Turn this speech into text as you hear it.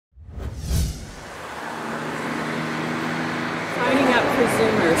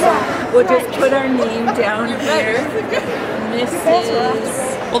We'll just put our name down here.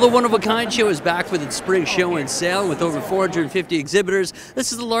 Mrs. Well, the One of a Kind show is back with its spring show and sale with over 450 exhibitors.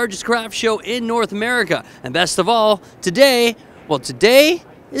 This is the largest craft show in North America. And best of all, today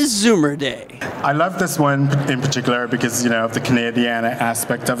is Zoomer Day. I love this one in particular because, you know, of the Canadian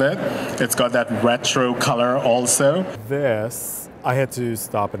aspect of it. It's got that retro color also. This, I had to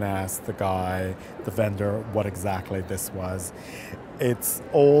stop and ask the guy, the vendor, what exactly this was. It's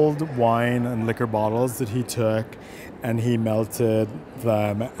old wine and liquor bottles that he took and he melted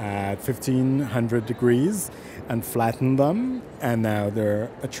them at 1500 degrees and flattened them, and now they're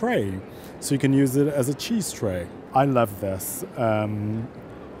a tray. So you can use it as a cheese tray. I love this.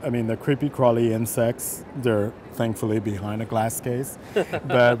 I mean, the creepy crawly insects, they're thankfully behind a glass case.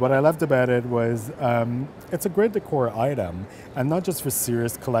 But what I loved about it was it's a great decor item, and not just for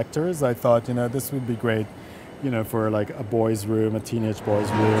serious collectors. I thought, you know, this would be great, you know, for like a boy's room, a teenage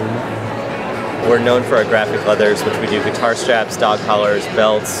boy's room. We're known for our graphic leathers, which we do guitar straps, dog collars,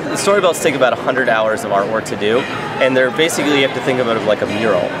 belts. The story belts take about 100 hours of artwork to do, and they're basically, you have to think of it like a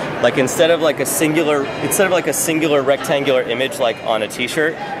mural. Like instead of like a singular rectangular image like on a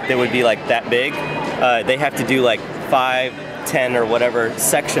t-shirt that would be like that big, they have to do like 5, 10 or whatever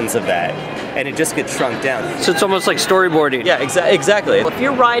sections of that, and it just gets shrunk down. So it's almost like storyboarding. Yeah, exactly. If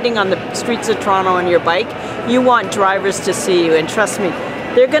you're riding on the streets of Toronto on your bike, you want drivers to see you, and trust me,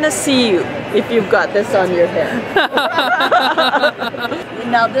 they're gonna see you if you've got this on your head.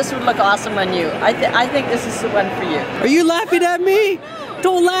 Now this would look awesome on you. I think this is the one for you. Are you laughing at me?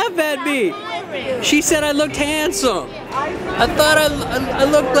 Don't laugh at me. She said I looked handsome. I thought I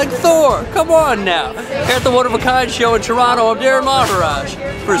looked like Thor. Come on now. Here at the One of a Kind show in Toronto, I'm Darren Maharaj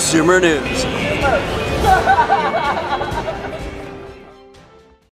for Zoomer News.